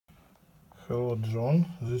Hello John,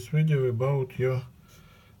 this video about your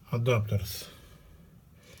adapters.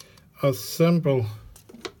 As sample,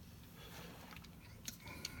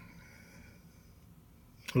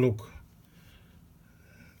 look,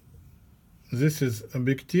 this is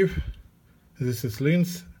objective, this is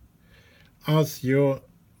lens, as your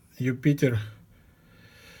Jupiter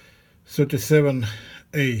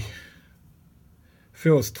 37A.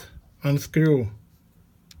 First, unscrew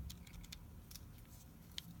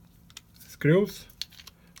screws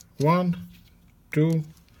 1, 2,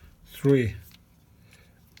 3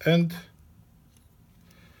 and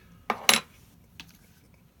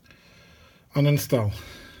uninstall.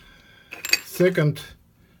 Second,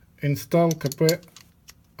 install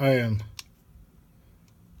KPIN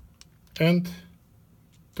and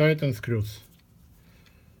tighten screws.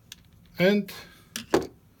 And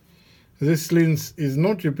this lens is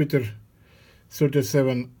not Jupiter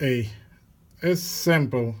 37A, as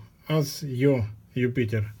sample as your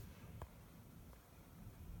Jupiter.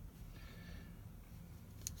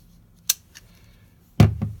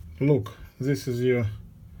 Look, this is your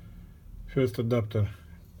first adapter,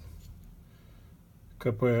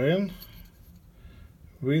 KPIN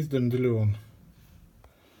with dandelion.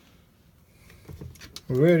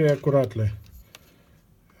 Very accurately,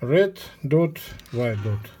 red dot, white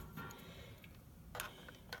dot.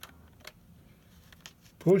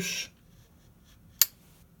 Push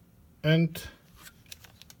and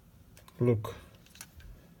look,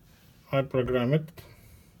 I program it.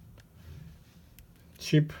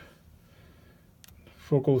 Chip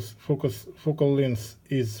focal length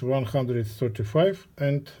is 135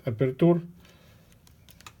 and aperture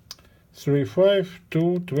 35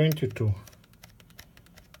 to 22.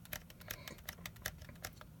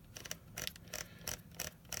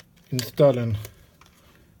 Installing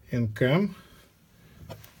in cam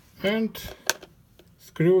and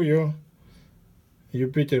screw your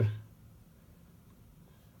Jupiter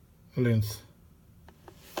lens.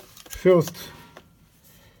 First,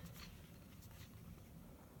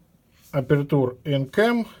 aperture in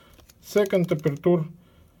cam, second aperture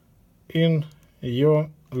in your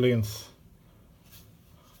lens,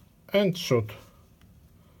 and shot.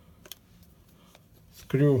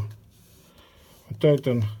 Screw,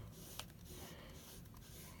 tighten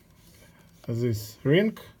this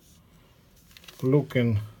ring, look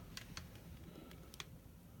in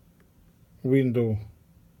window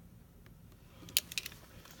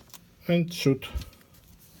and shoot.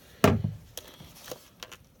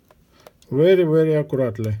 Very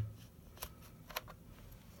accurately.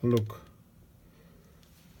 Look.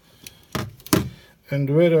 And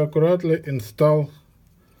very accurately install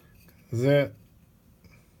the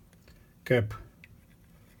cap.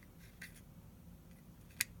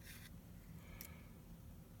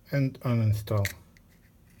 And uninstall.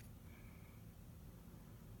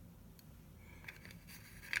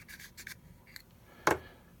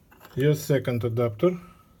 Your second adapter,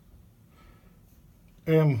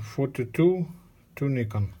 M42 to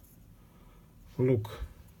Nikon. Look,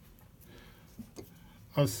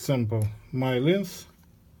 as sample, my lens,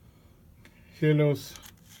 Helios.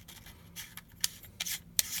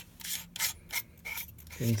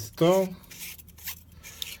 Install.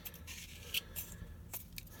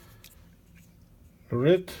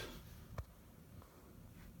 Red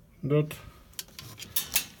dot,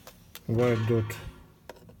 white dot.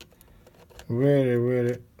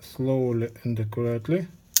 Very slowly and accurately.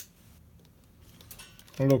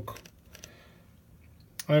 Look,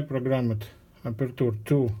 I programmed aperture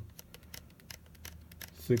to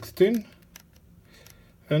 16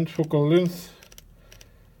 and focal length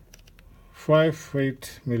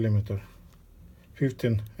 5.8 mm,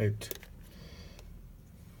 15.8.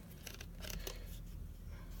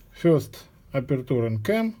 First aperture in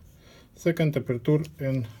cam, second aperture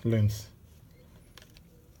in lens.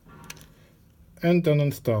 And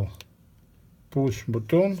uninstall. Push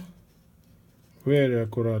button very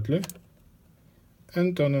accurately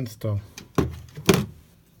and uninstall.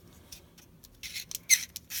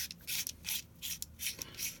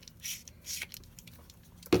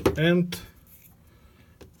 And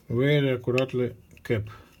very accurately cap.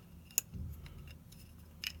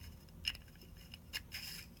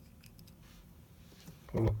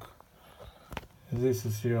 Look, this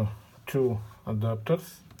is your two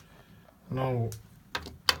adapters. Now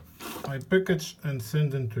I package and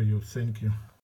send them to you. Thank you.